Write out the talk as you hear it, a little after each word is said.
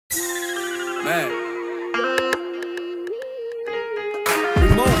Man.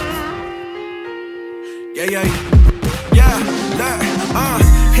 Remove. Yeah, look,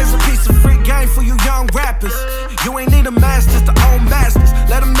 here's a piece of free game for you young rappers. You ain't need a masters to own masters.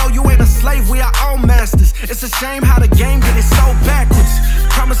 Let them know you ain't a slave, we our own masters. It's a shame how the game get it so backwards.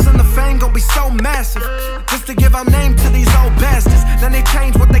 Promising the fame gon' be so massive, just to give our name to these old bastards. Then they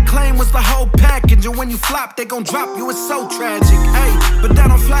change what they claim was the whole package, and when you flop, they gon' drop you, it's so tragic. Hey, but that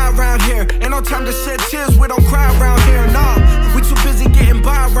don't fly around here. Ain't no time to shed tears, we don't cry around here, nah. We too busy getting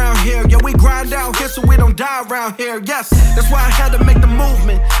by around here. Yeah, we grind out here so we don't die around here. Yes, that's why I had to make the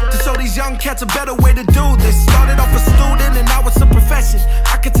movement, to show these young cats a better way to do this. Started off a student and now it's a profession.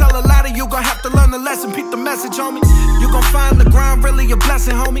 I can tell a lot of you gon' have to learn the lesson. Peep the message, homie. You gon' find the grind really a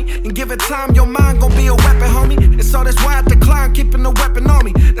blessing, homie. And give it time, your mind gon' be a weapon, homie. And so that's why I decline keeping the weapon on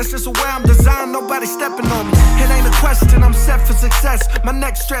me. That's just the way I'm designed, nobody stepping on me. It ain't a question, I'm set for success. My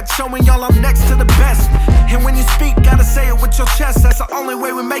next stretch showing y'all I'm next to the best. And when you speak, gotta say it with your chest. That's the only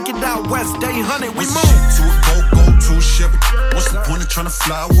way we make it out west. Day 100, we move. To a go to a Chevy. What's the point of trying to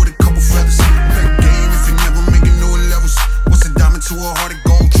fly with a couple feathers? That game if you never making new levels. What's a diamond to a heart of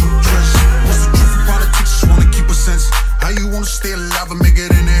gold? True treasure. What's the truth of politics? Just wanna keep a sense. How you wanna stay alive and make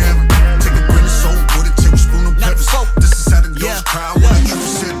it into heaven? Take a grain of salt with a tablespoon of peppers. This is how the girls cry when the truth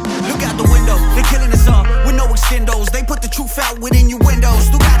said. Look out the window, they killing us all with no extendos. They put the truth out within your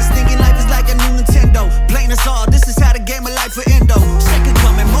windows. Still got us thinking life is like a new Nintendo. Playing us all, this is how the game of life for endo. Second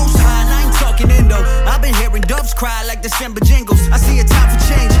coming, most high, and I ain't talking endo. I've been hearing doves cry like December jingles. I see a time for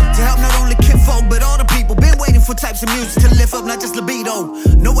change, to help not only kinfolk but all the people. Been waiting for types of music to lift up, not just libido.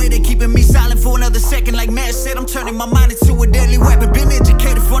 No way they keeping me silent for another second. Like Matt said, I'm turning my mind into a deadly weapon. Been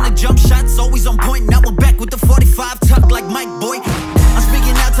educated from the jump shots, always on point. Now we're back with the 45 tucked like Mike Boy. I'm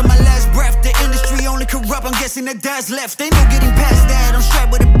speaking out to my last breath. The industry only corrupt, I'm guessing that dad's left. They no getting past that. I'm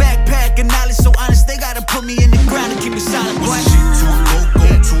strapped with a backpack and knowledge so honest. They gotta put me in the ground to keep me silent. What's the shit to a go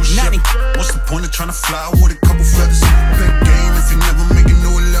to a Chevy? What's the point of trying to fly with a couple feathers? That game if you never making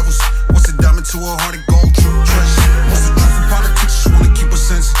new levels. What's a diamond to a heart of gold? True treasure. What's the truth of politics? Just wanna keep a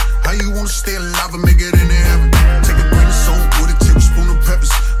sense. How you wanna stay alive and make it